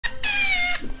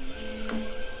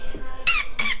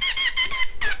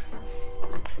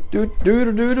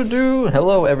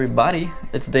Hello everybody,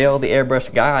 it's Dale the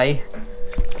Airbrush guy,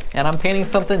 and I'm painting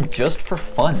something just for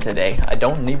fun today. I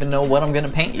don't even know what I'm gonna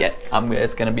paint yet.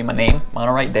 It's gonna be my name,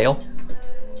 Monowrite Dale,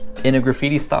 in a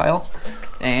graffiti style.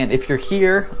 And if you're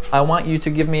here, I want you to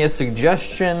give me a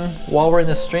suggestion while we're in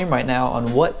the stream right now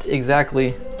on what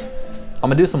exactly. I'm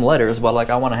gonna do some letters, but like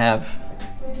I wanna have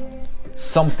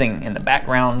something in the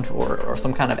background or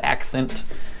some kind of accent.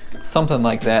 Something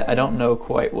like that. I don't know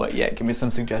quite what yet. Give me some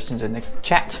suggestions in the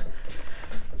chat.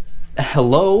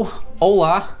 Hello,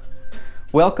 hola,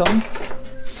 welcome.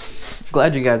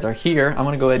 Glad you guys are here. I'm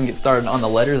gonna go ahead and get started on the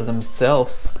letters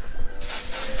themselves.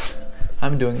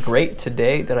 I'm doing great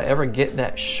today. Did I ever get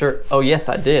that shirt? Oh yes,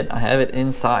 I did. I have it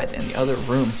inside in the other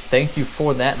room. Thank you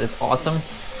for that. That's awesome.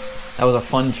 That was a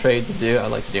fun trade to do.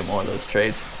 I'd like to do more of those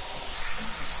trades.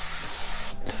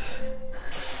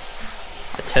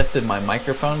 Tested my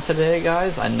microphone today,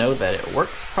 guys. I know that it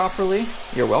works properly.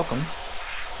 You're welcome.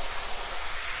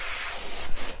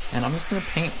 And I'm just gonna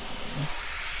paint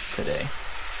today.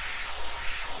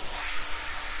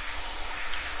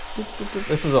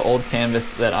 This is an old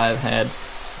canvas that I've had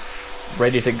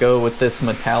ready to go with this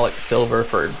metallic silver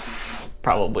for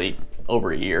probably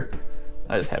over a year.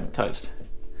 I just haven't touched.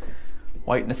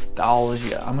 White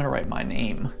nostalgia. I'm gonna write my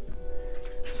name.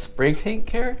 Spray paint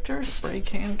character? Spray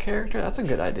can character? That's a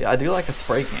good idea. I do like a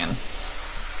spray can.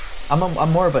 I'm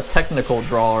more of a technical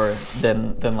drawer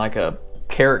than like a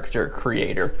character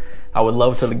creator. I would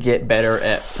love to get better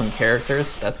at some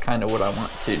characters. That's kind of what I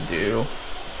want to do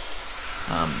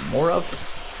more of.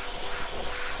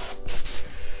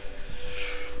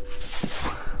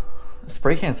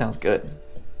 Spray can sounds good.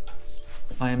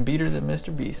 I am better than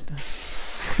Mr. Beast.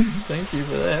 Thank you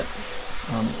for that.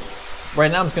 Right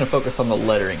now I'm just going to focus on the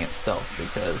lettering itself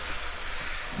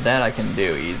because that I can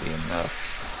do easy enough.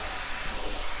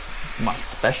 My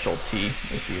specialty,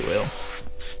 if you will.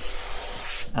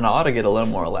 And I ought to get a little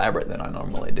more elaborate than I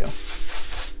normally do.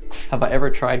 Have I ever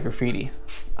tried graffiti?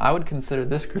 I would consider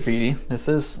this graffiti. This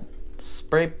is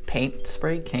spray paint,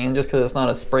 spray can. Just because it's not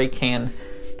a spray can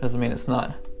doesn't mean it's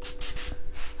not.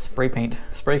 Spray paint,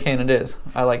 spray can it is.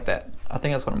 I like that. I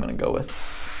think that's what I'm going to go with.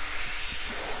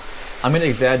 I'm going to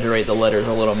exaggerate the letters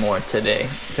a little more today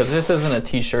because this isn't a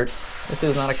t-shirt. This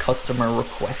is not a customer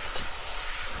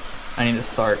request. I need to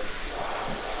start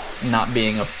not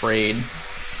being afraid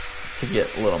to get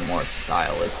a little more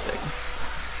stylistic.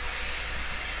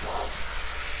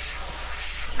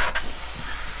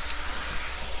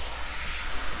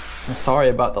 I'm sorry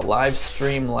about the live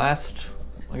stream I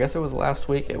guess it was last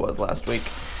week. It was last week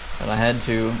that I had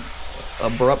to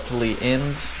abruptly end.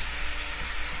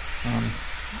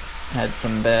 Had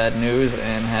some bad news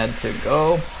and had to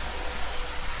go.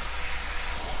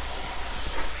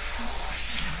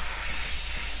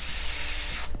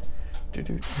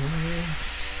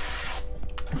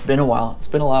 It's been a while. It's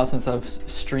been a while since I've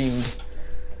streamed.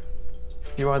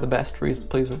 You are the best.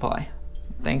 Please reply.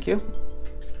 Thank you.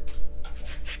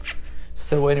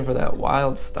 Still waiting for that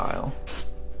wild style.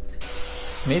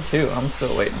 Me too. I'm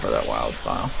still waiting for that wild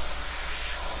style.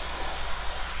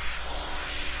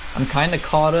 I'm kind of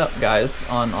caught up, guys,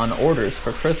 on orders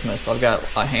for Christmas. I've got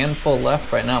a handful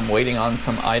left right now. I'm waiting on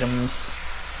some items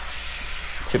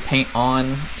to paint on.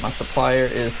 My supplier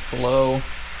is slow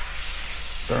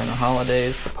during the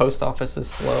holidays. The post office is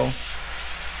slow.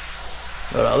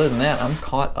 But other than that, I'm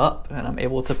caught up and I'm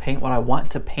able to paint what I want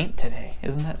to paint today.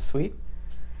 Isn't that sweet?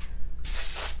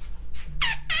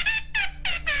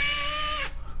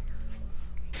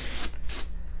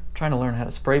 Trying to learn how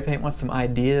to spray paint. Want some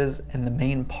ideas and the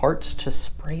main parts to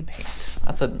spray paint?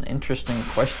 That's an interesting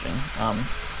question.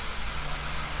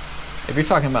 If you're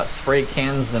talking about spray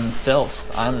cans themselves,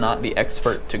 I'm not the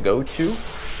expert to go to.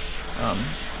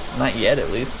 Not yet, at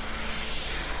least.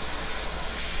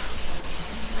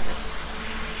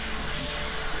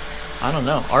 I don't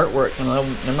know. Artwork,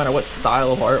 no matter what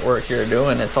style of artwork you're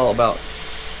doing, it's all about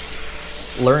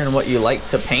learning what you like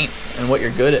to paint and what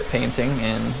you're good at painting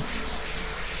and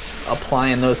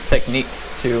applying those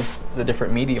techniques to the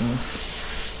different mediums.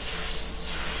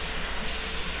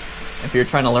 If you're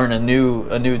trying to learn a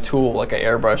new tool like an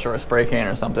airbrush or a spray can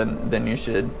or something, then you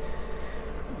should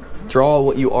draw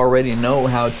what you already know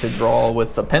how to draw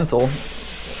with a pencil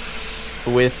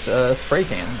with a spray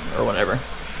can or whatever.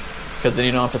 Because then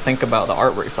you don't have to think about the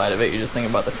artwork side of it, you just think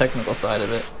about the technical side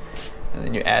of it, and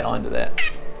then you add on to that.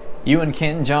 You and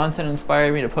Ken Johnson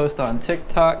inspired me to post on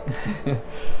TikTok.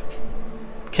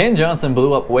 Ken Johnson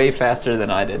blew up way faster than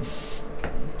I did.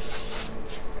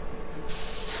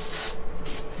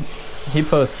 He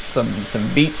posts some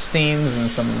beach scenes and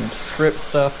some script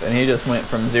stuff, and he just went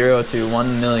from 0 to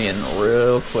 1 million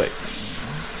real quick.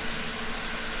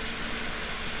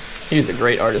 He's a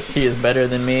great artist. He is better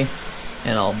than me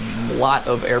in a lot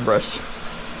of airbrush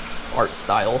art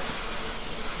styles.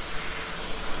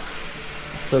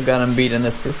 Still got him beat in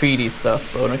this graffiti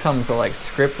stuff, but when it comes to like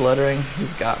script lettering,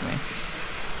 he's got me.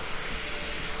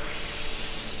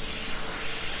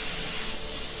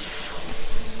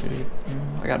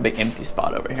 I got a big empty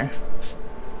spot over here.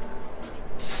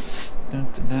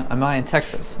 Am I in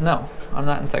Texas? No, I'm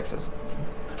not in Texas.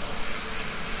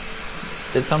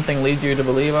 Did something lead you to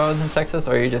believe I was in Texas,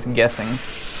 or are you just guessing?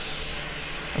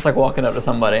 It's like walking up to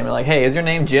somebody and be like, hey, is your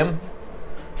name Jim?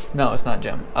 No, it's not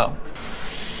Jim. Oh.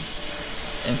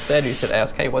 Instead, you should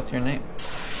ask, hey, what's your name?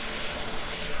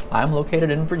 I'm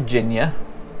located in Virginia.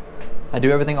 I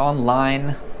do everything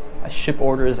online. I ship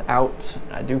orders out.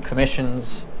 I do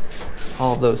commissions.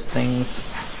 All of those things.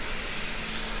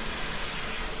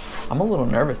 I'm a little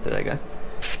nervous today, guys.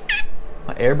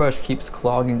 My airbrush keeps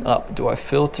clogging up. Do I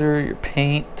filter your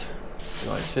paint? Do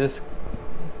I just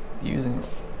using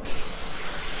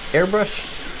airbrush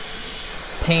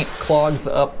paint clogs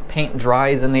up, paint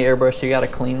dries in the airbrush, you gotta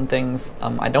clean things.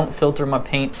 I don't filter my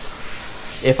paint.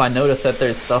 If I notice that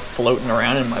there's stuff floating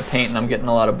around in my paint and I'm getting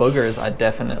a lot of boogers, I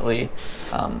definitely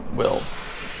will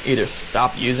either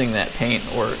stop using that paint,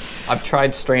 or I've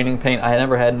tried straining paint. I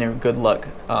never had any good luck.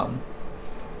 I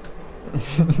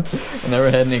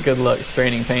never had any good luck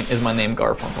straining paint. Is my name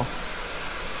Garfunkel?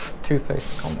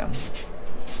 Toothpaste, calm down.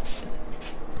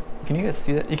 Can you guys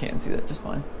see that? You can't see that just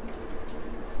fine.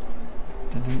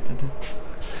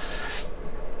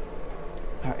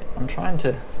 Alright, I'm trying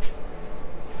to...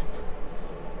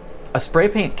 A spray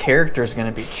paint character is going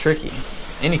to be tricky.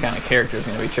 Any kind of character is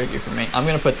going to be tricky for me. I'm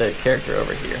going to put the character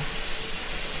over here.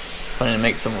 So I need to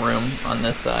make some room on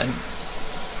this side.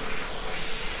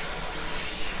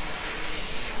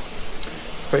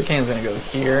 Spray can is going to go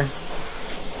here.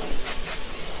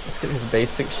 Let's get his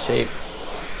basic shape.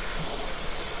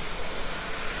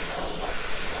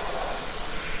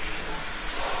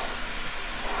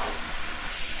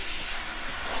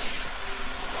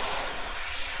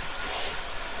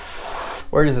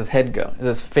 Where does his head go? Is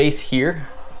his face here?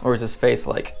 Or is his face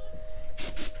like...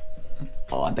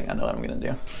 Oh, I think I know what I'm gonna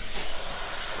do.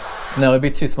 No, it'd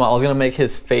be too small. I was gonna make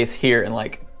his face here and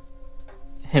like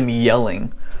him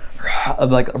yelling,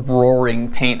 like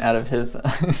roaring paint out of his...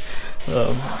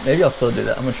 maybe I'll still do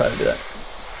that. I'm gonna try to do that.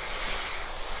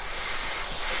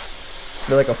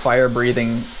 They're like a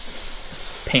fire-breathing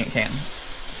paint can.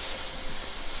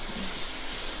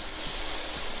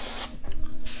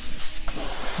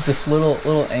 Just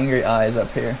little angry eyes up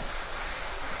here.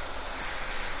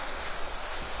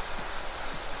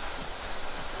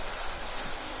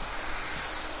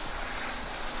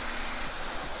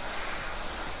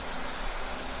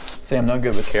 See, I'm not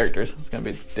good with characters. It's gonna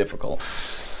be difficult.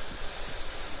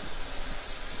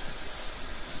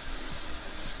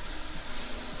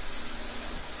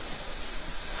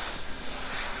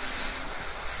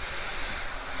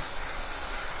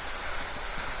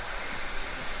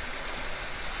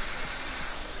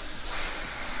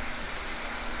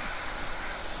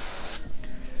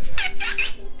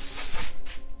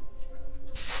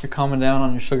 You're calming down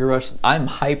on your sugar rush. I'm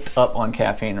hyped up on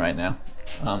caffeine right now.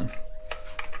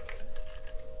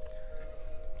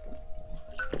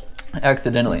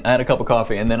 Accidentally, I had a cup of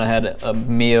coffee and then I had a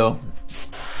Mio,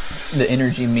 the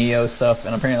Energy Mio stuff,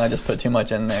 and apparently I just put too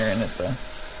much in there and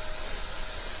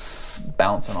it's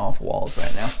bouncing off walls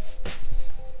right now.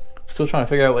 Still trying to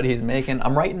figure out what he's making.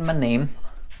 I'm writing my name,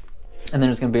 and then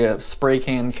there's gonna be a spray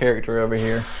can character over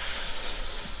here.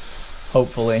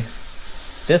 Hopefully.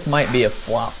 This might be a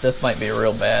flop. This might be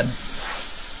real bad,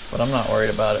 but I'm not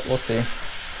worried about it. We'll see.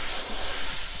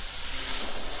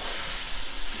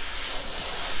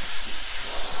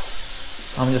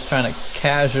 I'm just trying to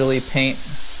casually paint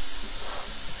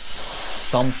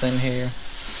something here.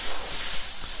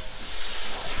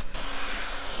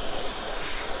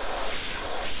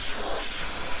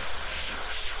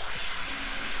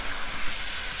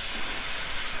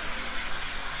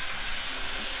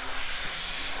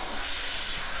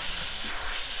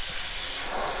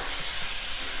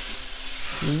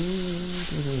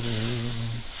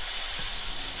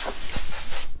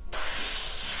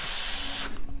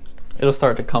 It'll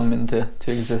start to come into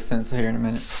existence here in a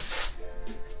minute.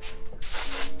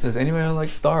 Does anybody like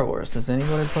Star Wars? Does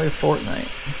anybody play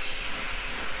Fortnite?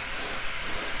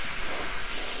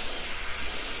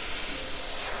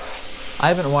 I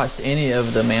haven't watched any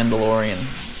of The Mandalorian,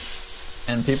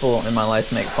 and people in my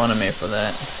life make fun of me for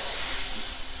that.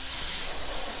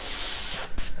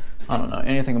 I don't know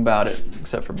anything about it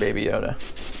except for Baby Yoda.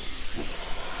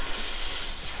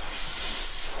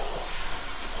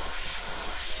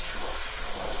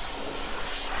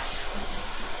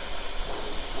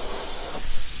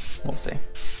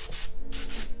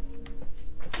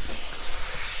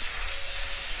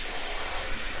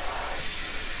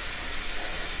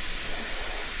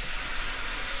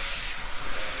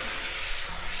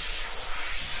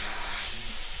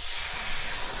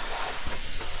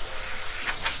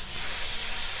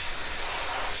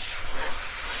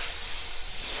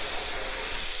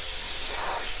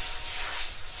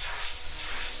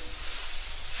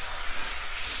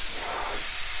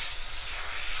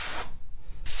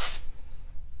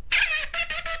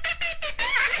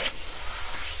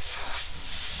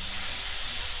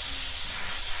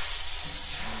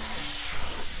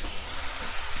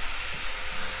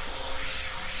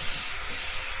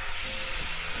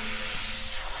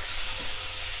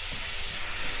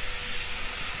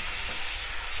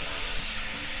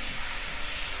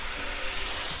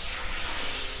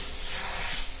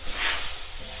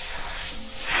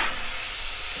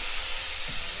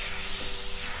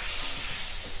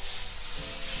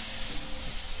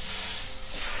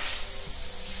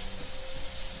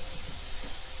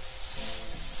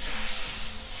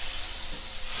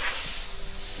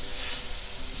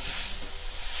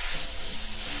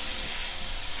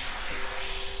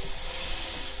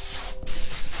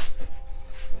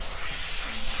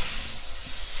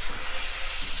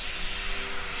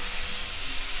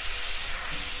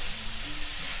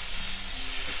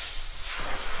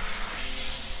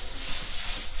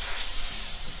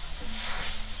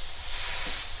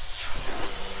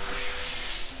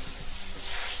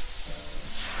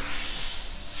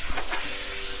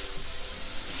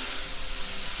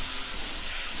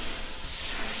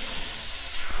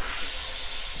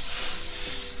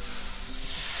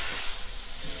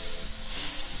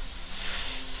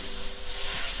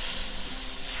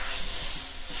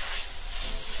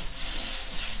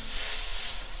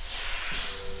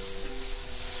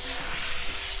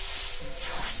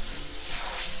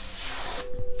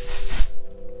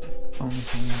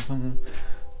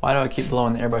 Why do I keep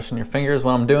blowing the airbrush in your fingers?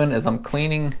 What I'm doing is I'm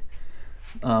cleaning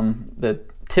the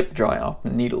tip dry off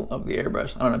the needle of the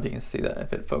airbrush. I don't know if you can see that,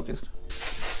 if it focused.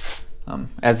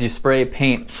 As you spray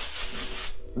paint,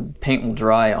 paint will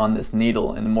dry on this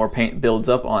needle, and the more paint builds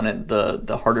up on it,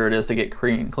 the harder it is to get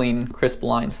clean, crisp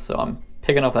lines. So I'm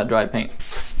picking up that dried paint.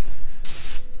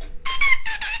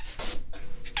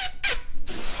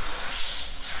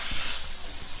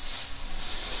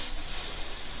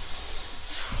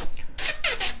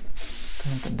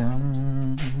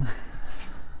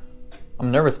 I'm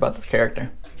nervous about this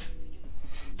character.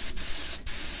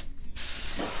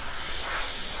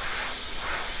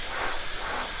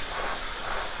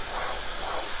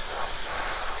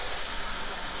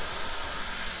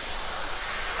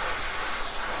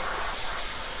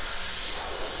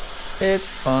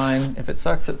 It's fine. If it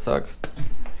sucks, it sucks.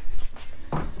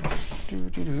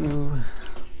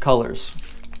 Colors.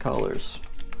 Colors.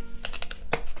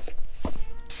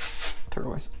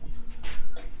 Turquoise.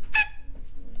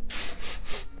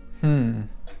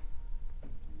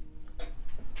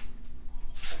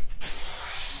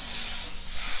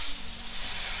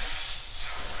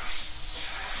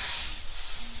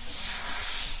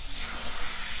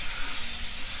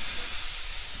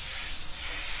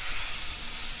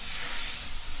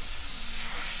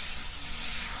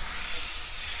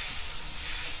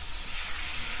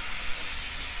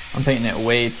 I'm painting it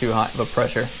way too hot of a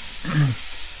pressure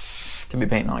to be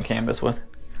painting on a canvas with.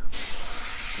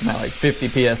 I'm at like 50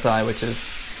 psi, which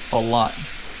is a lot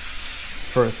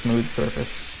for a smooth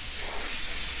surface.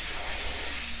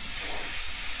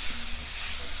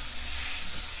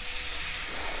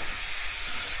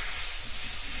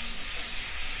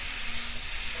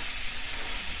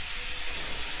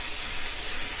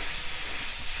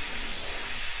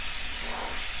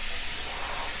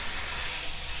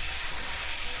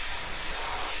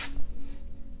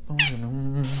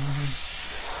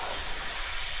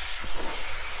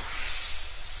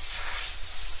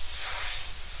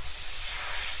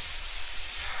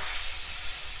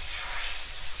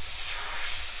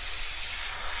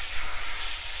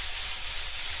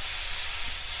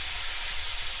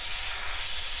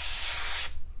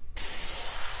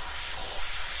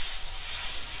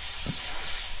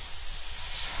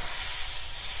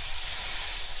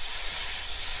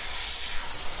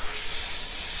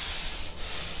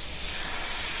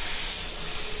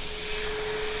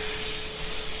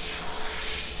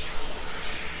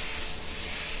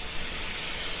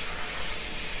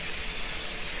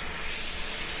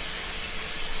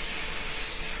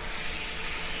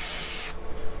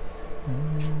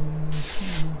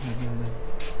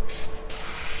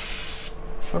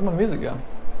 Where'd my music go?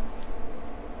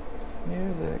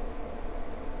 Music.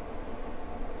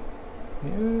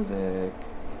 Music.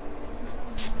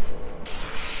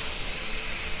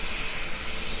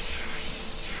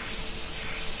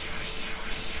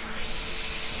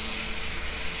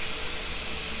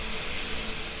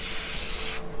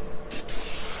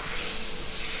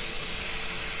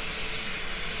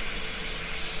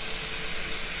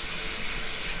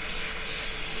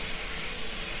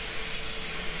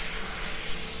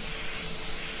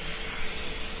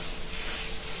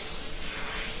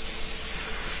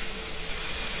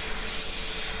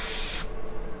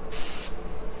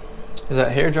 Is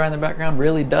that hair dry in the background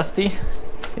really dusty?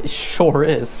 It sure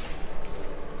is.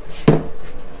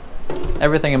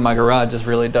 Everything in my garage is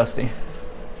really dusty.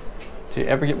 Do you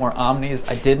ever get more Omnis?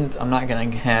 I didn't. I'm not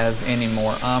gonna have any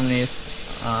more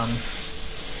Omnis.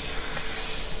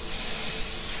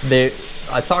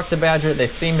 I talked to Badger. They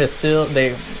seem to still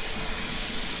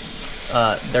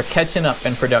they're catching up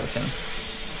in production.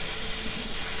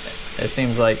 It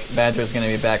seems like Badger's gonna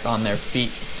be back on their feet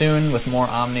soon with more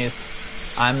Omnis.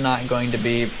 I'm not going to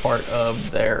be part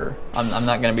of their, I'm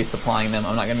not going to be supplying them.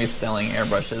 I'm not going to be selling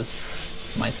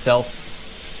airbrushes myself.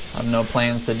 I have no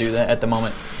plans to do that at the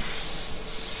moment.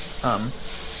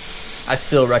 I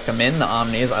still recommend the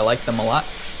Omnis. I like them a lot.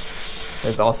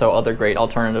 There's also other great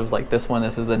alternatives like this one.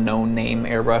 This is the No Name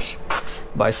airbrush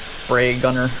by Spray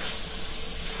Gunner,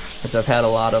 which I've had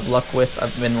a lot of luck with.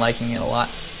 I've been liking it a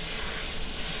lot.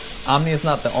 Omni is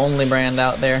not the only brand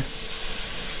out there.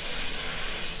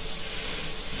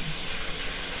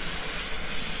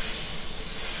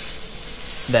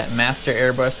 That master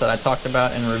airbrush that I talked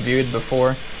about and reviewed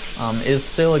before is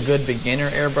still a good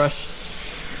beginner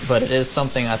airbrush, but it is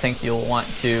something I think you'll want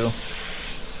to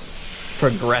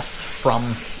progress from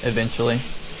eventually.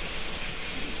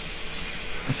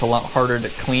 It's a lot harder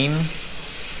to clean.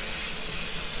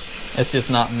 It's just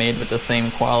not made with the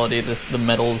same quality. The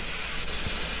metals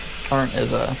aren't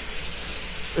as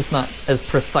it's not as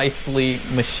precisely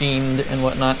machined and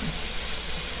whatnot.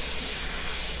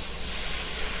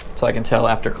 So I can tell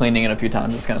after cleaning it a few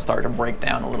times it's gonna start to break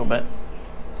down a little bit.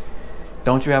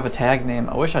 Don't you have a tag name?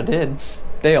 I wish I did.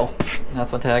 Dale,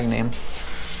 that's my tag name.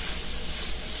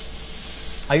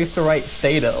 I used to write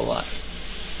Theta a lot.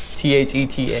 Theta.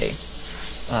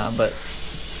 But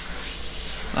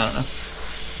I don't know.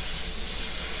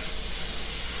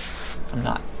 I'm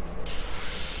not.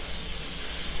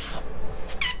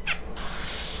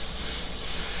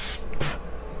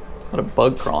 What a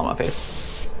bug crawl on my face.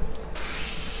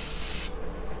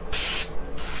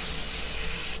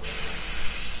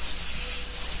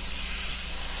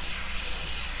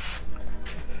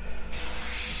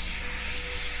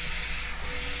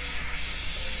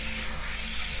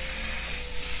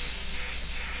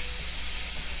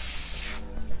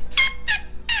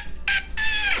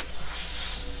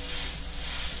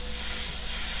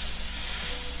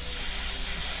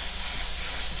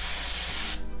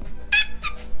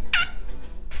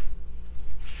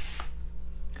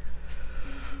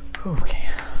 Okay.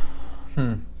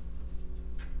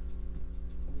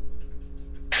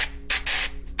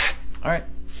 All right.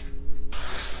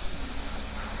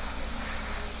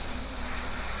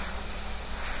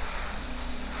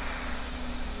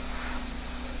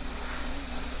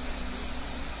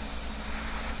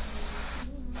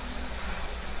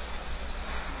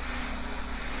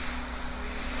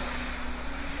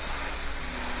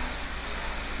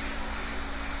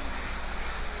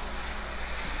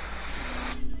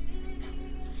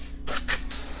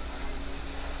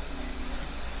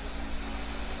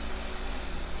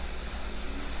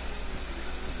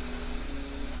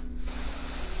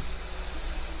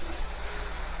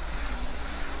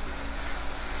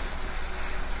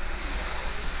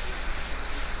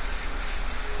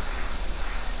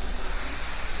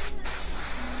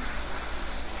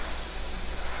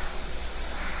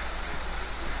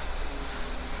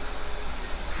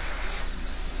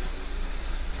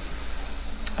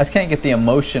 I just can't get the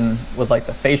emotion with like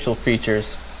the facial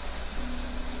features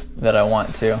that I want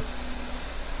to.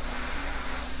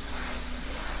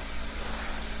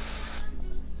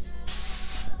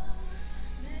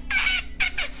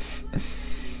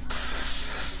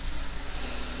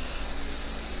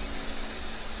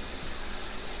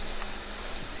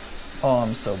 Oh,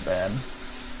 I'm so bad.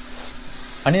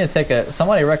 I need to take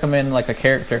somebody recommend like a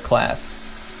character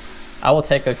class. I will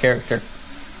take a character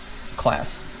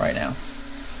class right now.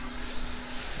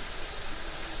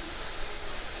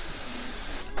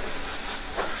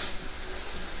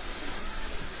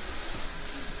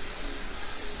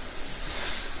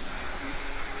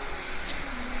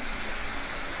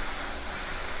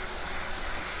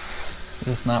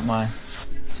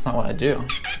 It's not what I do.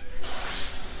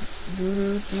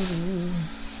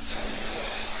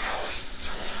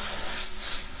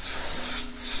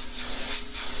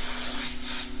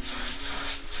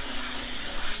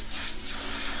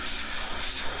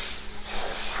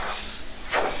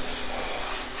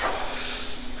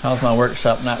 How's my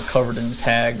workshop not covered in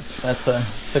tags?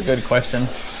 That's a good question.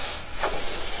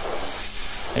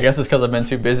 I guess it's because I've been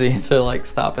too busy to like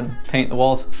stop and paint the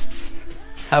walls.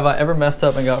 Have I ever messed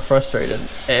up and got frustrated?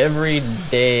 Every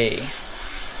day.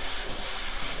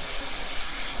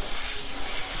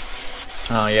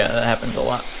 Oh yeah, that happens a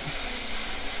lot.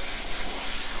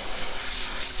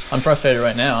 I'm frustrated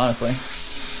right now, honestly.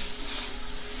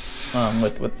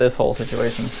 With this whole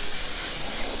situation.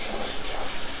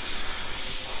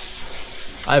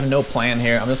 I have no plan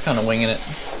here. I'm just kind of winging it.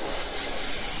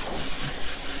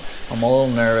 I'm a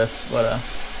little nervous,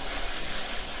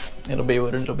 but it'll be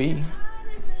what it'll be.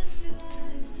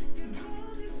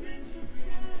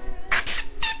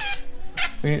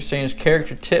 We can exchange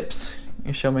character tips.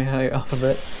 You show me how your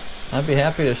alphabet. I'd be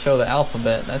happy to show the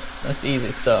alphabet. That's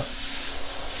easy stuff.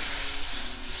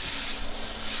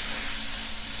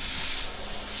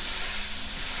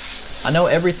 I know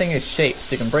everything is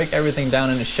shapes. You can break everything down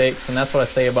into shapes, and that's what I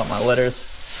say about my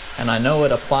letters. And I know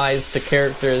it applies to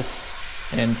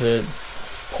characters and to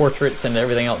portraits and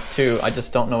everything else too. I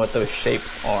just don't know what those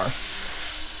shapes are.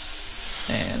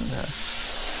 And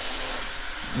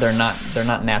they're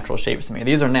not natural shapes to me.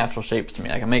 These are natural shapes to me.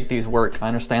 I can make these work. I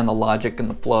understand the logic and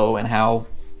the flow and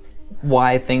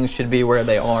why things should be where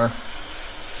they are.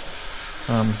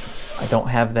 I don't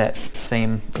have that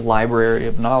same library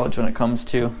of knowledge when it comes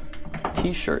to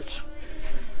t-shirts.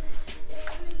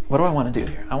 What do I want to do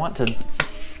here? I want to,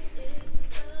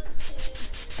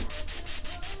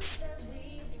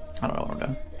 I don't know what I'm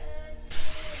doing.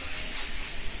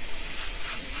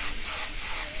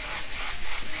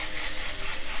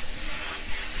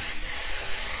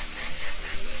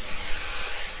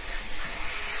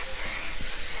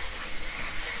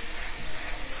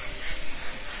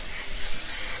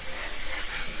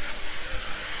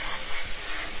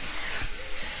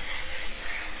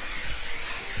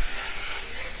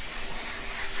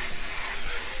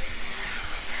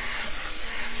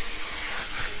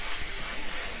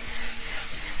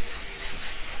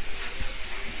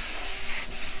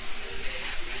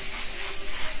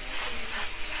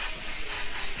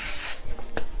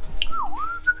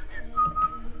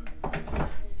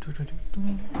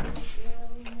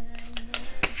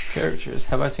 caricatures.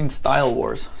 Have I seen Style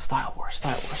Wars? Style Wars,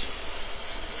 Style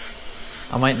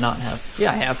Wars. I might not have.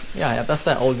 Yeah, I have. Yeah, I have. That's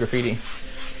that old graffiti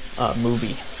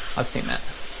movie. I've seen that.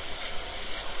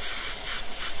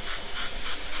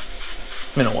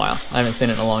 It's been a while. I haven't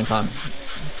seen it in a long time.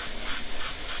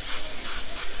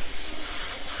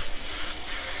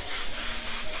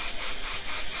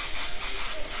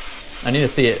 I need to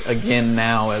see it again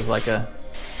now as like a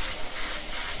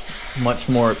much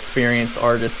more experienced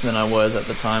artist than I was at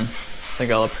the time. I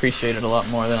think I'll appreciate it a lot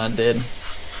more than I did.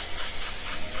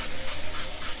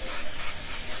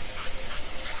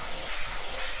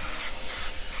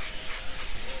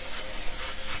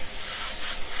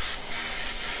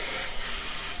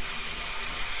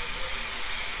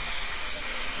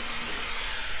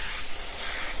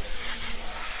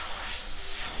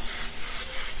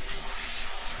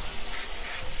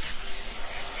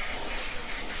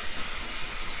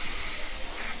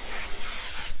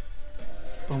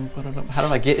 How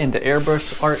did I get into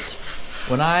airbrush art?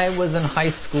 When I was in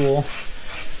high school,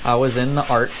 I was in the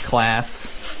art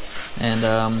class, and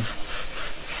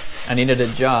I needed a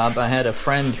job. I had a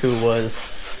friend who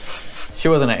she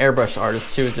wasn't an airbrush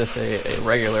artist, she was just a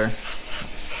regular,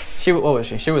 what was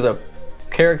she? She was a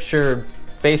caricature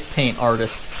face paint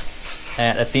artist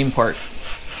at a theme park,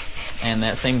 and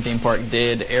that same theme park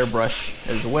did airbrush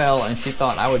as well, and she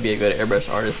thought I would be a good airbrush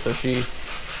artist, so she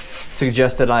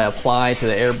suggested I apply to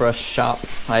the airbrush shop.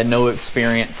 I had no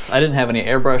experience. I didn't have any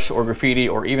airbrush or graffiti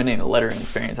or even any lettering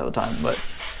experience at the time, but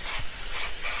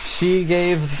she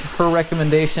gave her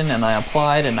recommendation and I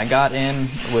applied and I got in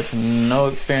with no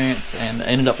experience and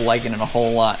ended up liking it a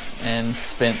whole lot and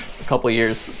spent a couple of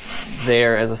years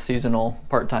there as a seasonal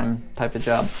part-time type of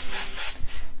job.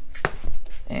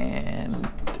 And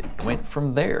it went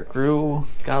from there. Grew,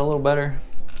 got a little better,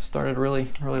 started really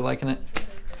liking it.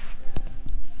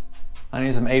 I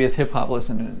need some 80s hip-hop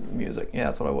listening music. Yeah,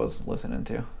 that's what I was listening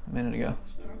to a minute ago.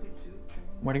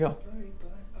 Where'd it go?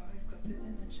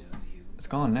 It's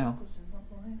gone now.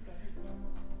 I'm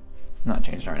not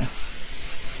changing right now.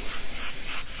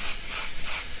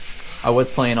 I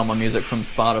was playing all my music from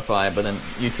Spotify, but then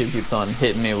YouTube keeps on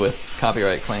hitting me with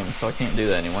copyright claims, so I can't do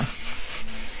that anymore.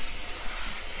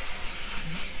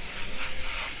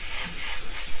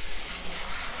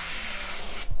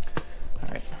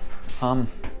 All right.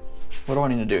 What do I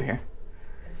need to do here?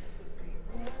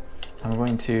 I'm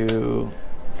going to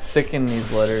thicken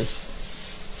these letters.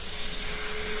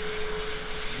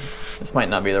 This might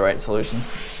not be the right solution.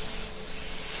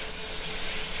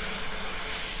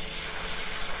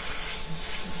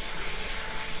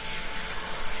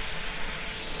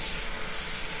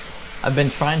 I've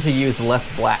been trying to use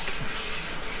less black.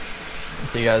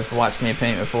 If you guys watched me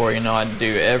paint before, you know I'd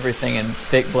do everything in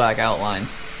thick black outlines.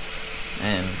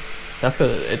 And that's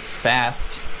because it's fast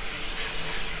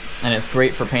and it's great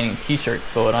for painting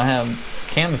t-shirts, but when I have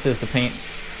canvases to paint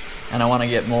and I want to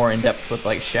get more in depth with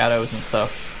like shadows and stuff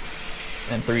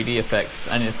and 3D effects,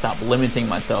 I need to stop limiting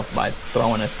myself by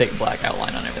throwing a thick black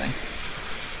outline on everything.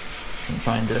 I'm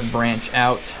trying to branch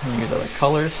out and use other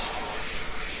colors.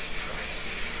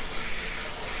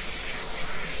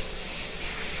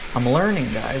 I'm learning,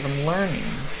 guys, I'm learning.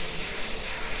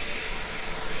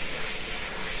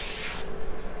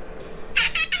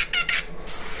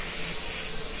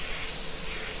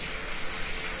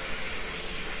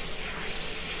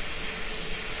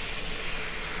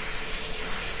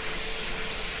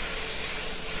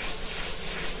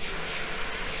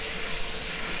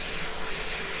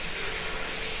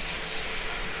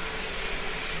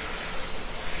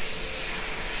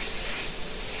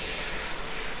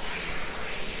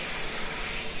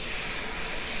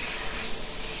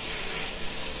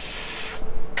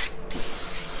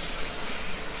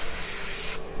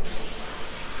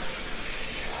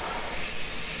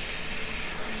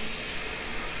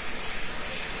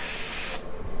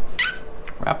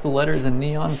 Wrap the letters in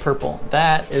neon purple.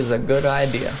 That is a good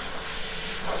idea.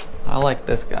 I like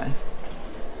this guy.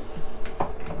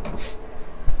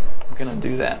 I'm gonna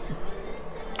do that.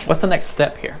 What's the next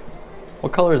step here?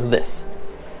 What color is this?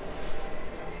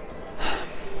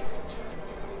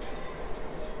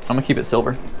 I'm gonna keep it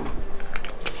silver.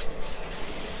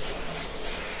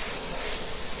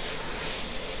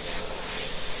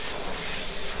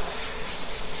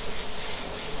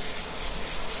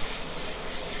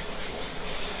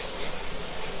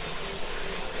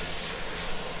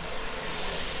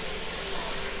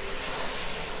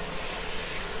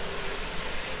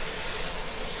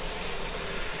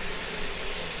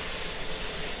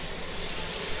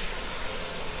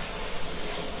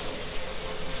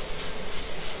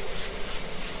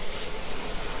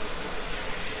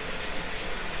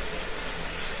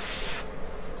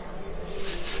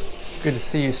 Good to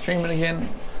see you streaming again.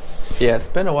 Yeah, it's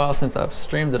been a while since I've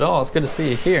streamed at all. It's good to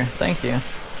see you here. Thank you.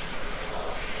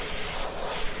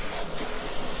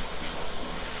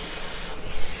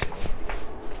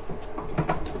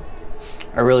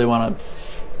 I really want to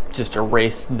just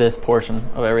erase this portion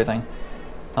of everything.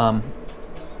 I'm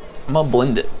gonna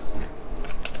blend it.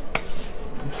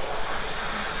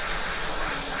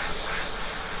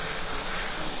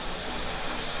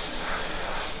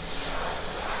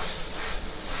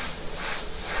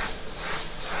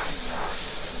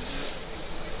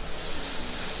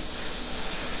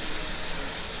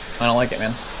 I don't like it,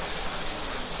 man.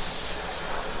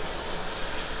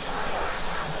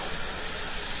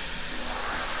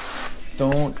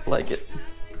 Don't like it.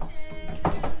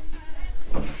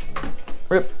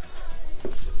 Rip.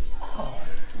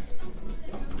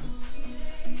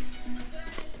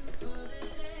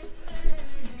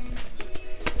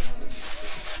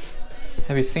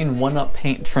 Have you seen 1UP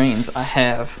paint trains? I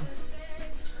have.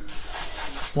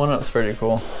 1UP's pretty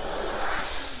cool.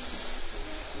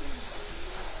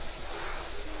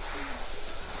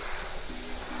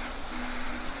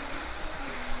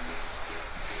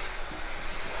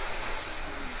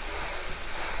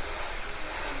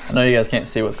 I know you guys can't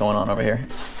see what's going on over here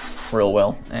real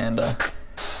well, and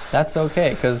that's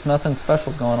okay, because nothing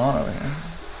special's going on over here.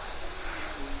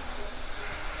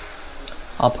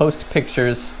 I'll post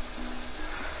pictures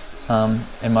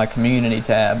in my community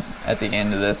tab at the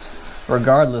end of this,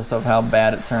 regardless of how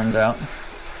bad it turns out,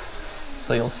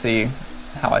 so you'll see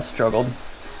how I struggled.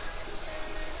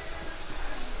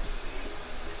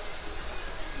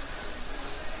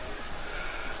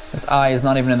 This eye is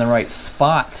not even in the right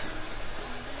spot.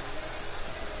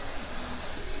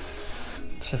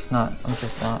 I'm just not.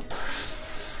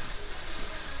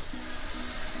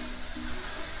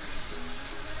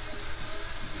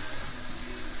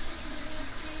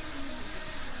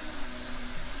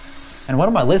 And what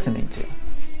am I listening to?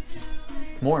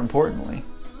 More importantly.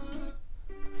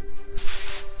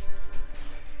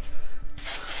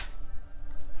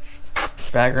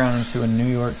 Background into a New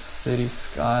York City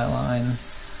skyline.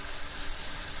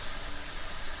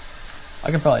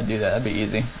 I could probably do that, that'd be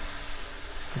easy.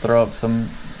 Throw up some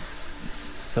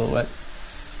silhouettes.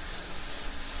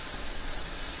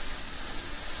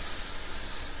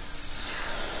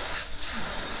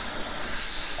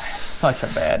 Such a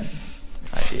bad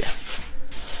idea.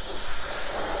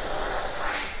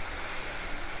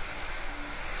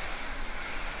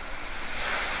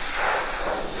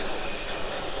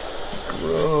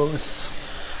 Gross.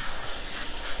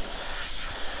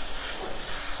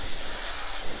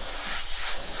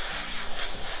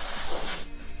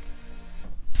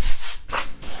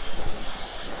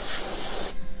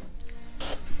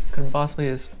 Couldn't possibly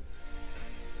be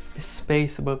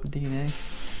space above the DNA.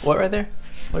 What right there?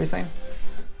 What are you saying?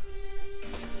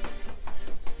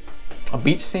 A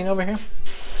beach scene over here?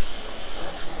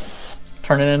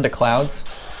 Turn it into clouds?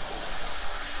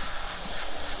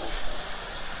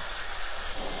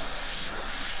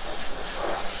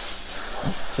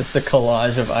 Just a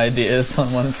collage of ideas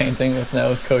on one painting with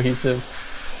no cohesive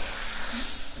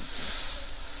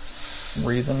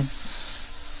reason.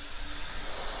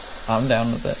 I'm down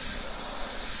with it.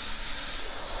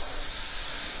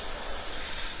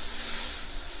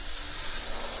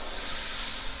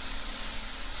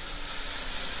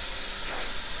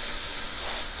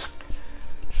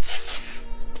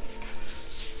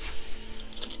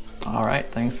 All right,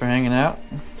 thanks for hanging out.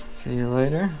 See you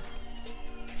later.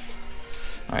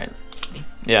 All right.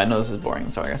 Yeah, I know this is boring.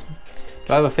 Sorry, guys.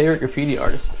 Do I have a favorite graffiti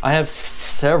artist? I have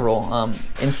several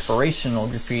inspirational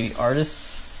graffiti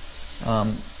artists.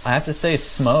 I have to say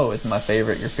Smo is my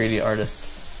favorite graffiti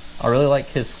artist. I really like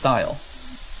his style.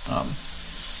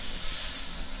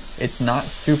 It's not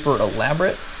super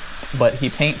elaborate, but he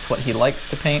paints what he likes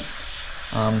to paint.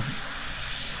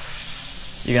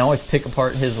 You can always pick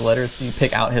apart his letters. You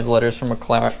pick out his letters from a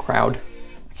crowd.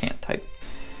 I can't type.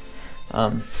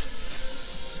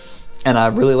 And I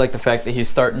really like the fact that he's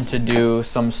starting to do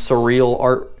some surreal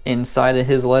art inside of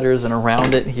his letters and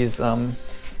around it. He's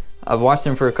I've watched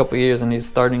him for a couple years, and he's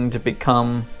starting to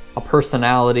become a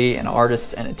personality, an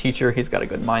artist, and a teacher. He's got a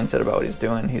good mindset about what he's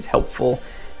doing. He's helpful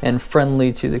and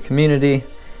friendly to the community.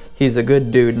 He's a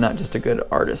good dude, not just a good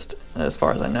artist, as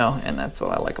far as I know, and that's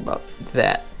what I like about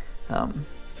that.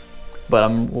 But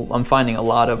I'm finding a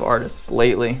lot of artists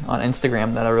lately on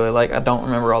Instagram that I really like. I don't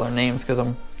remember all their names because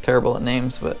I'm terrible at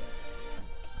names, but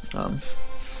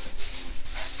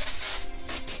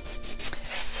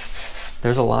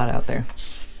there's a lot out there.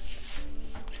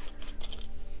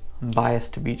 I'm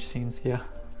biased to beach scenes, yeah.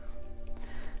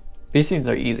 Beach scenes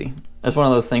are easy. It's one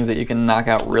of those things that you can knock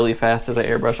out really fast as an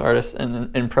airbrush artist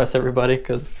and impress everybody,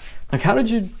 because like, how did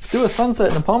you do a sunset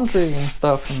and a palm tree and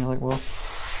stuff? And you're like, well,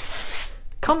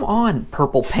 come on,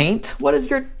 purple paint. What is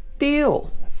your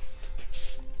deal?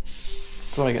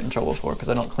 That's what I get in trouble for, because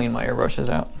I don't clean my airbrushes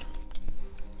out.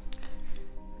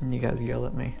 And you guys yell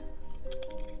at me.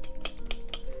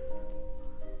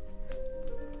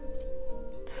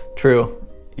 True,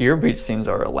 your beach scenes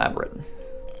are elaborate.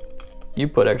 You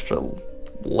put extra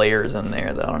layers in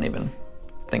there that I don't even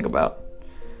think about.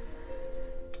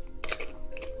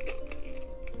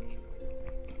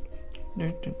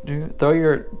 Throw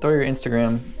your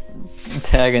Instagram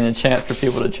tag in the chat for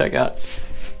people to check out,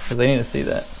 because they need to see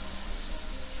that.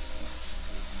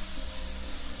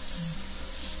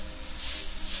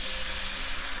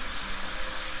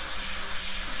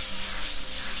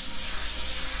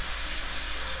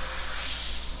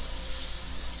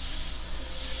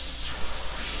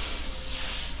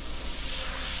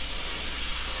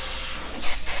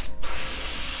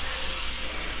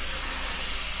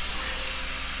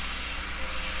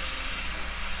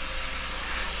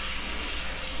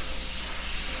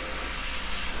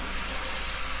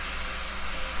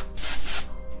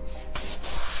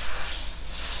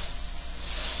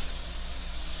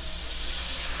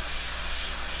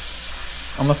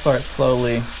 I'm gonna start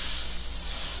slowly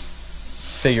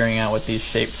figuring out what these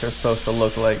shapes are supposed to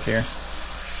look like here.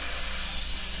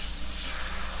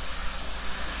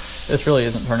 This really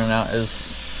isn't turning out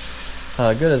as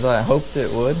good as I hoped it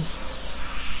would.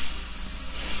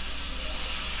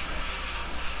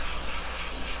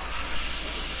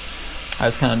 I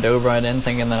just kind of dove right in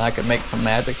thinking that I could make some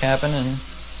magic happen, and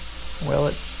well,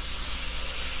 it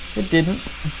didn't.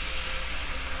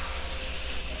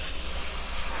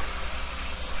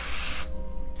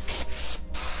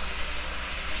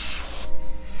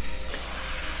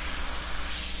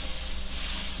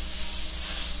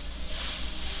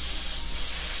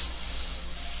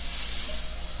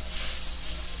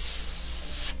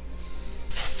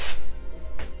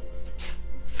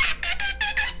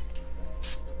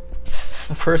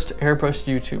 First airbrush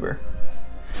YouTuber.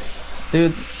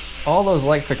 Dude, all those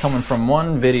likes are coming from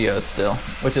one video still,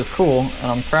 which is cool,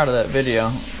 and I'm proud of that video,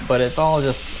 but it's all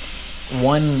just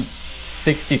one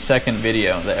 60-second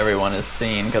video that everyone is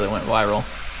seeing because it went viral.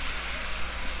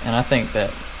 And I think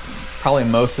that probably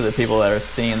most of the people that are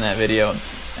seeing that video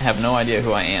have no idea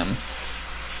who I am.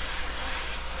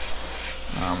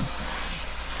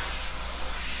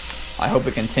 I hope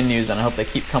it continues, and I hope they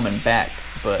keep coming back,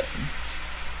 but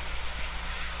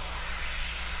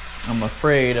I'm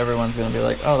afraid everyone's gonna be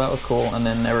like, oh, that was cool, and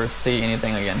then never see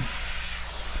anything again.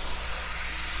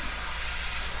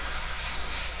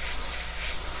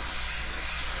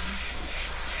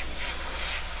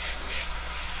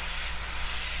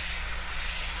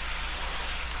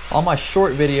 All my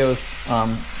short videos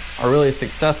are really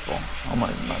successful. All my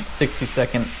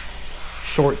 60-second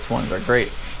shorts ones are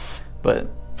great, but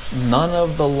none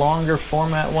of the longer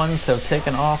format ones have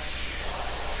taken off.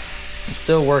 I'm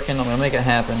still working, I'm gonna make it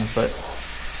happen, but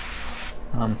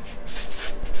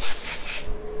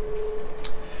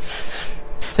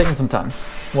taking some time.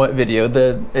 What video?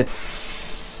 It's,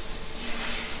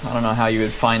 I don't know how you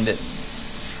would find it.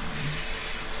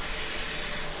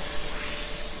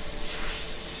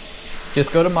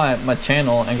 Just go to my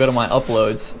channel and go to my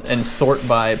uploads and sort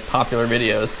by popular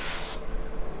videos,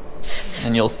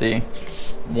 and you'll see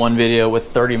one video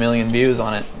with 30 million views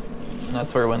on it. And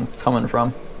that's where it's coming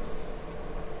from.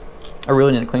 I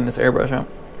really need to clean this airbrush out.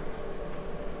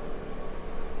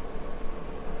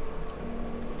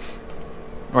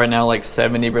 Right now, like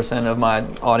 70% of my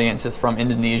audience is from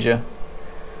Indonesia,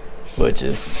 which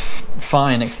is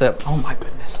fine, except, oh my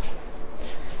goodness.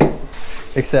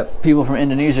 Except people from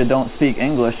Indonesia don't speak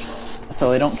English,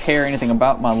 so they don't care anything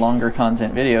about my longer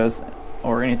content videos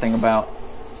or anything about,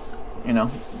 you know,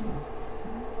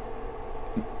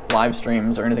 live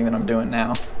streams or anything that I'm doing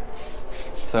now.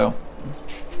 So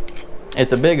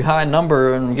it's a big high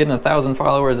number, and I'm getting 1,000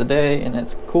 followers a day, and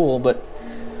it's cool, but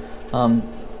I'm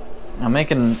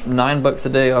making $9 a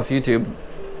day off YouTube,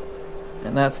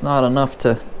 and that's not enough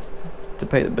to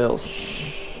pay the bills.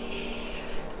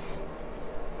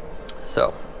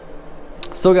 So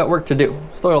still got work to do,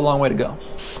 still got a long way to go.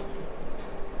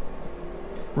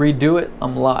 Redo it,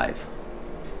 I'm live.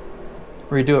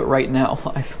 Redo it right now,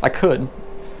 live. I could.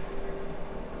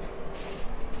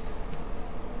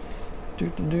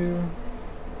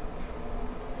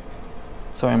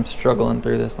 Sorry, I'm struggling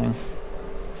through this thing.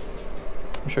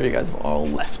 I'm sure you guys have all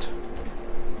left.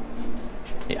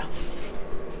 Yeah.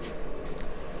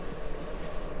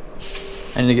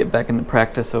 I need to get back in the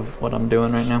practice of what I'm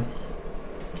doing right now.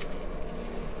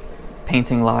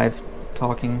 painting live,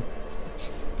 talking.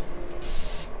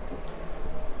 This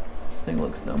thing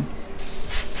looks dumb.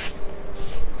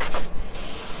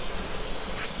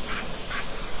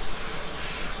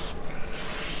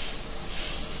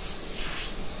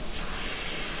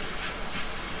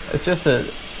 It's just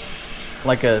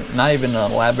not even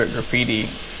an elaborate graffiti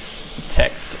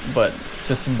text, but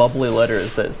just bubbly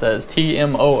letters that says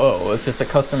TMOO. It's just a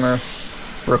customer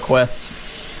request.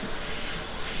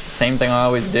 Same thing I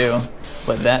always do,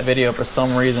 but that video for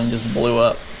some reason just blew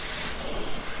up.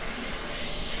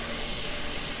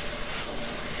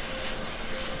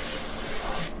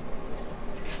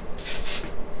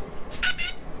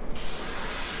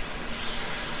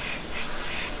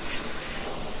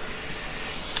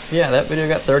 Yeah, that video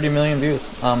got 30 million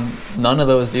views. None of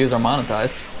those views are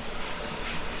monetized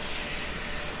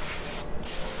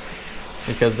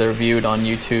because they're viewed on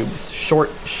YouTube's short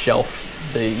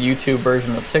shelf, the YouTube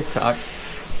version of TikTok,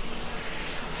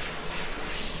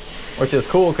 which is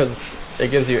cool because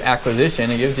it gives you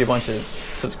acquisition. It gives you a bunch of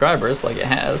subscribers like it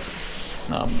has,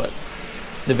 but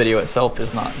the video itself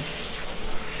is not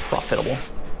profitable.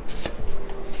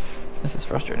 This is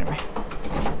frustrating me.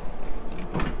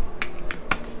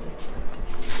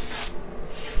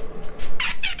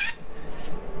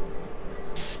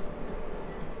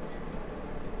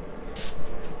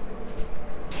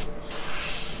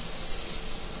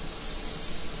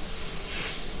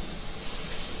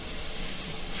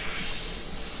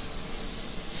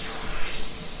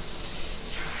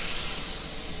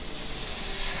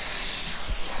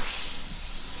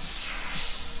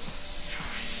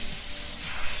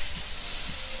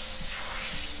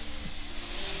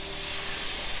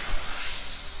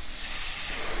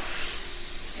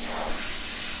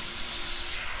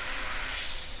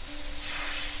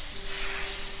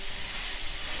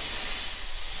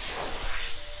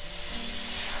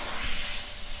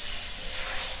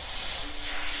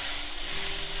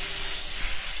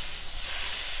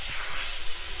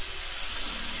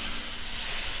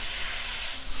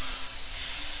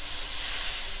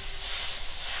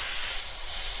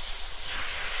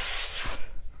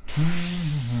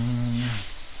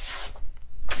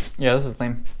 Yeah, this is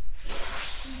lame.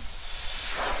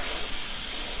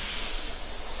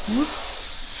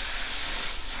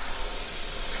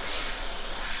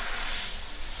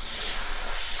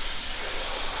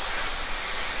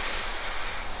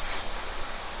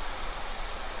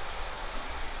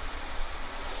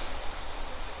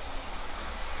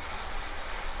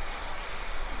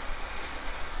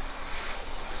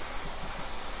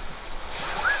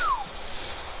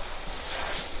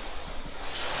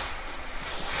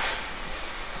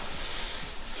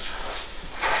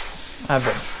 I have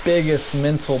the biggest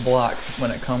mental block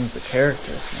when it comes to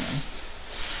characters, man.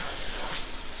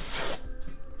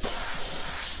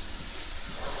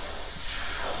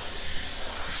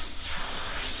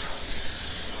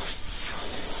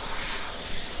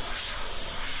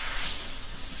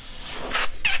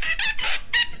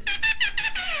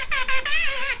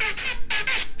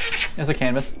 It's a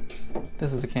canvas.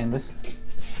 This is a canvas.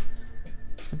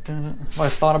 I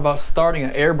thought about starting an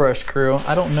airbrush crew.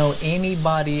 I don't know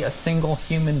anybody, a single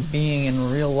human being in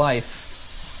real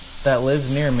life that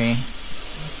lives near me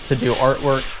to do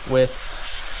artwork with,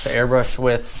 to airbrush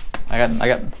with. I got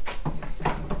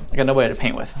nobody to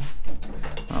paint with.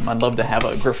 I'd love to have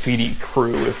a graffiti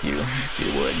crew if you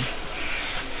would.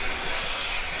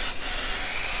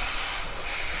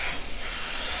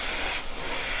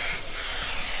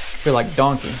 I feel like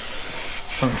Donkey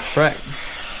from Shrek.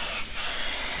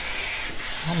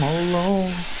 I'm alone.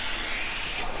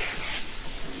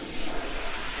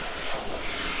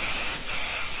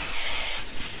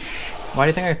 Why do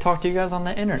you think I talk to you guys on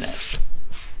the internet?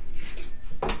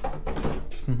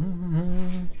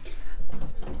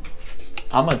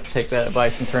 I'm gonna take that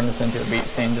advice and turn this into a beach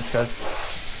theme just because.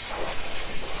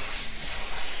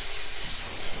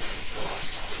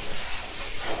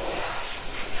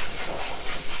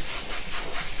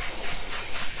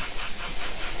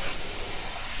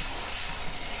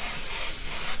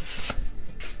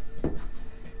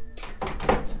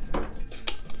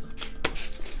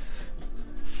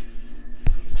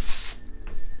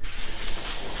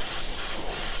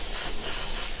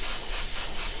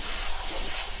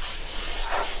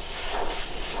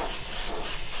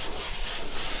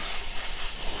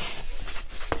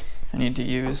 I need to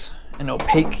use an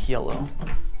opaque yellow.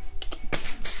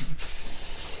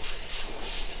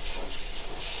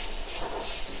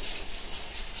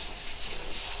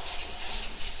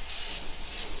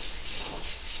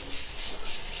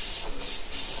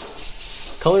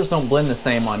 Colors don't blend the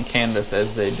same on canvas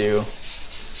as they do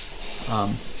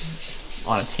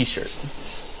on a t-shirt.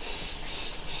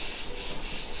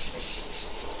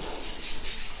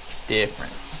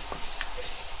 different.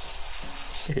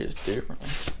 It is different.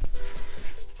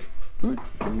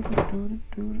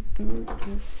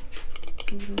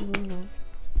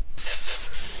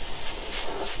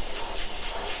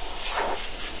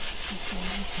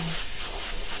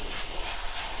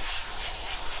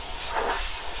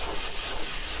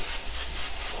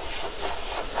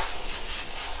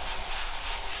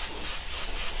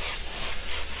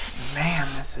 Man,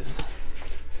 this is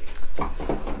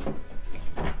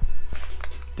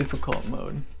difficult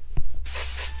mode.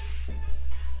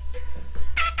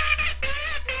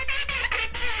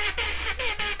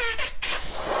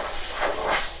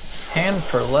 Hand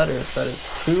for letters, that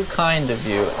is too kind of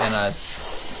you, and I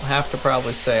have to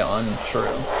probably say untrue.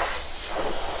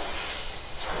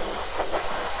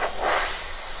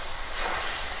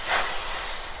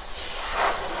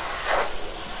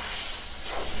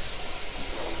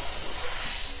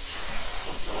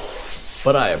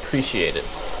 But I appreciate it.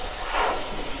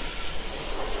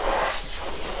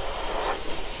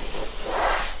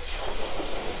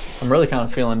 I'm really kind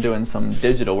of feeling doing some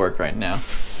digital work right now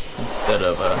instead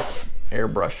of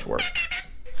airbrush work.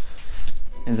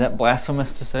 Is that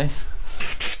blasphemous to say?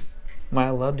 Am I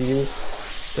allowed to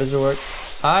use digital work?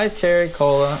 Hi, Cherry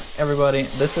Cola. Everybody,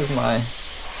 this is my,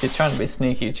 she's trying to be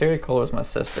sneaky. Cherry Cola is my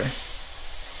sister.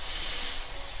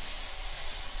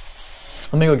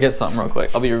 Let me go get something real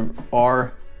quick. I'll be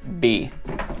RB,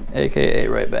 AKA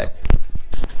right back.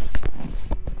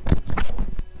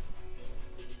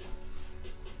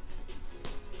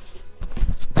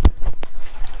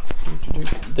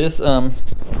 This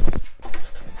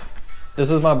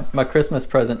is my Christmas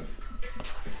present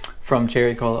from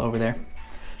Cherry Cola over there.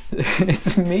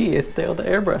 It's me, it's Dale the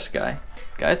airbrush guy.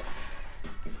 Guys,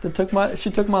 she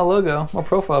took my logo, my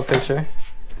profile picture,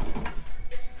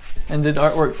 and did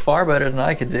artwork far better than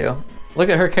I could do. Look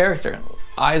at her character.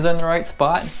 Eyes in the right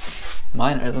spot.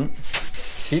 Mine isn't.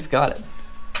 She's got it.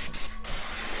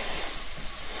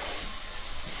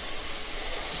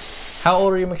 How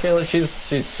old are you, Michaela? She's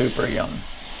super young.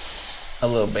 A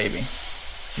little baby.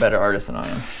 Better artist than I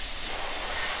am.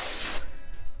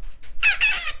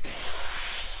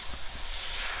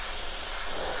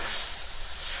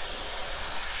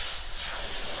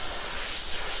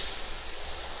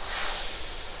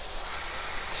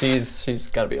 She's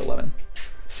got to be 11.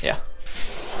 Yeah.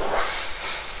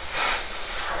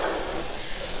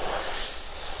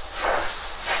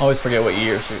 Always forget what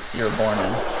year you were born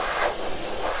in.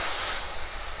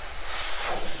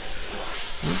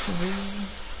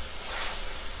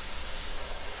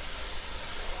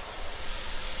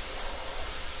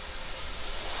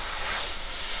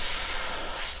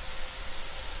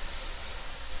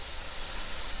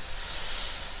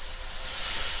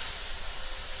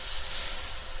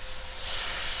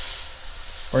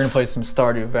 We're gonna play some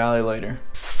Stardew Valley later.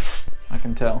 I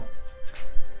can tell.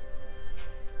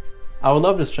 I would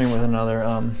love to stream with another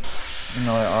artist.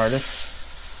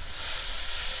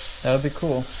 That would be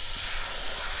cool.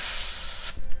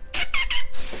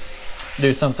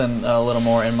 Do something a little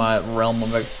more in my realm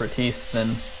of expertise than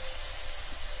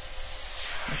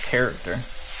a character.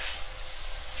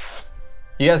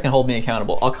 You guys can hold me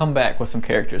accountable. I'll come back with some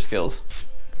character skills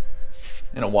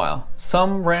in a while.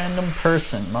 Some random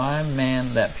person. My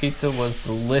man, that pizza was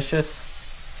delicious.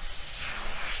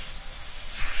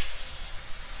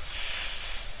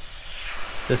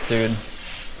 This dude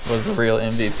was the real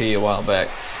MVP a while back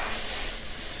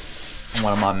on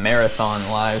one of my marathon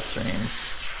live streams.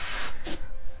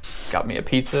 Got me a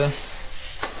pizza.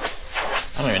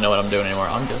 I don't even know what I'm doing anymore.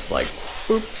 I'm just like,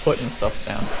 boop, putting stuff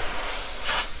down.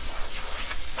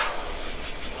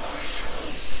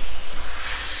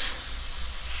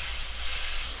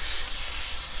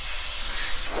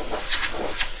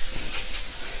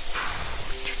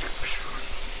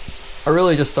 I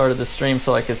really just started this stream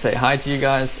so I could say hi to you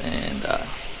guys and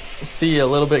see you a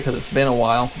little bit because it's been a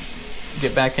while.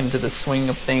 Get back into the swing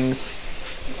of things.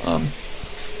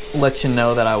 Let you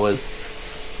know that I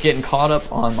was getting caught up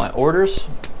on my orders.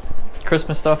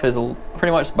 Christmas stuff is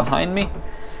pretty much behind me.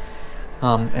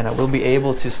 And I will be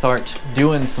able to start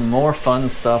doing some more fun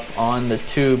stuff on the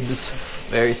tubes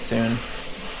very soon.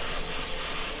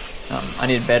 I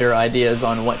need better ideas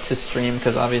on what to stream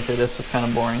because obviously this was kind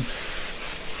of boring.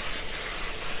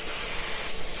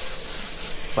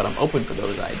 But I'm open for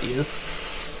those ideas.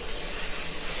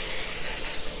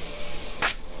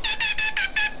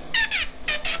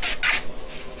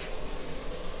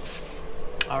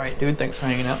 Alright, dude, thanks for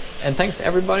hanging out. And thanks to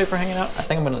everybody for hanging out. I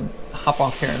think I'm going to hop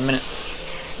off here in a minute.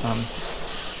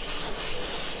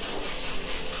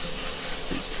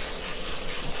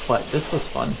 But this was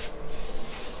fun.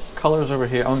 Colors over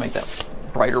here. I'm going to make that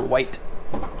brighter white.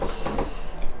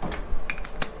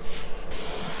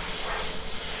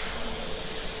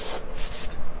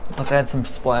 Let's add some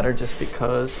splatter just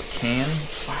because I can.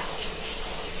 Wow.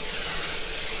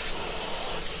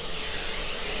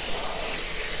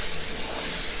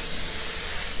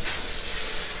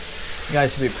 You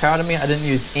guys should be proud of me. I didn't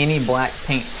use any black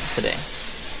paint today.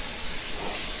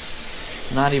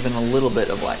 Not even a little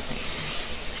bit of black paint.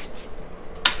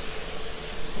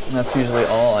 And that's usually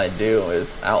all I do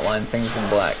is outline things in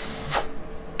black.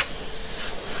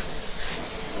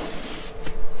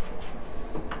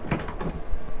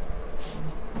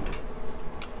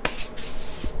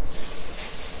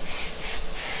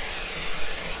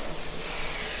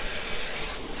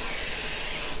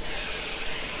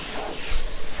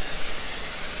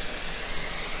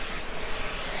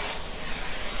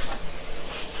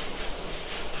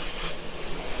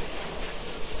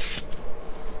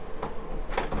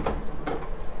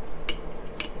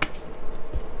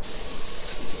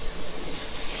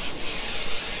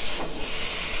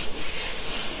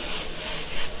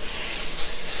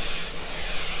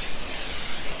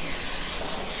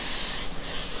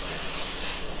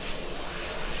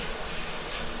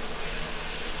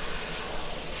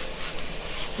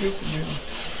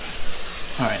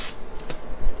 All right.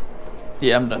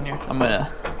 Yeah, I'm done here. I'm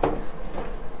gonna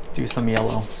do some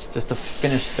yellow just to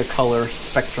finish the color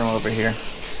spectrum over here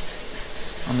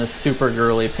on this super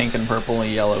girly pink and purple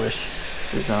and yellowish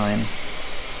design.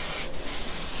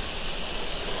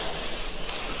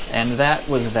 And that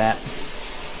was that.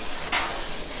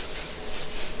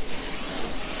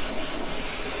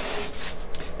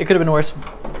 It could have been worse.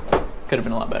 Could have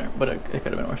been a lot better, but it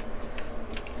could have been worse.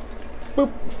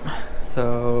 Boop.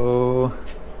 So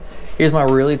here's my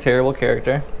really terrible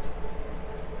character.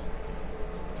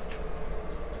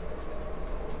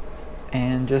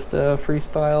 And just a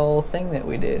freestyle thing that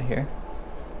we did here.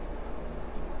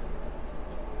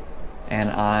 And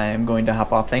I'm going to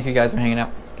hop off. Thank you guys for hanging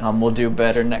out. We'll do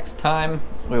better next time.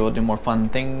 We will do more fun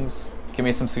things. Give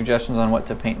me some suggestions on what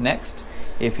to paint next.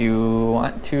 If you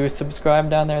want to subscribe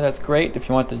down there, that's great. If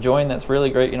you want to join, that's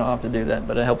really great. You don't have to do that,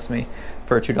 but it helps me.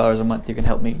 For $2 a month, you can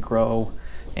help me grow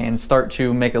and start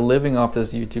to make a living off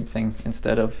this YouTube thing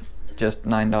instead of just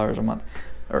 $9 a month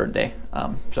or a day.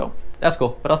 So that's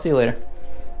cool, but I'll see you later.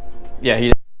 Yeah,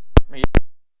 see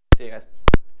you guys.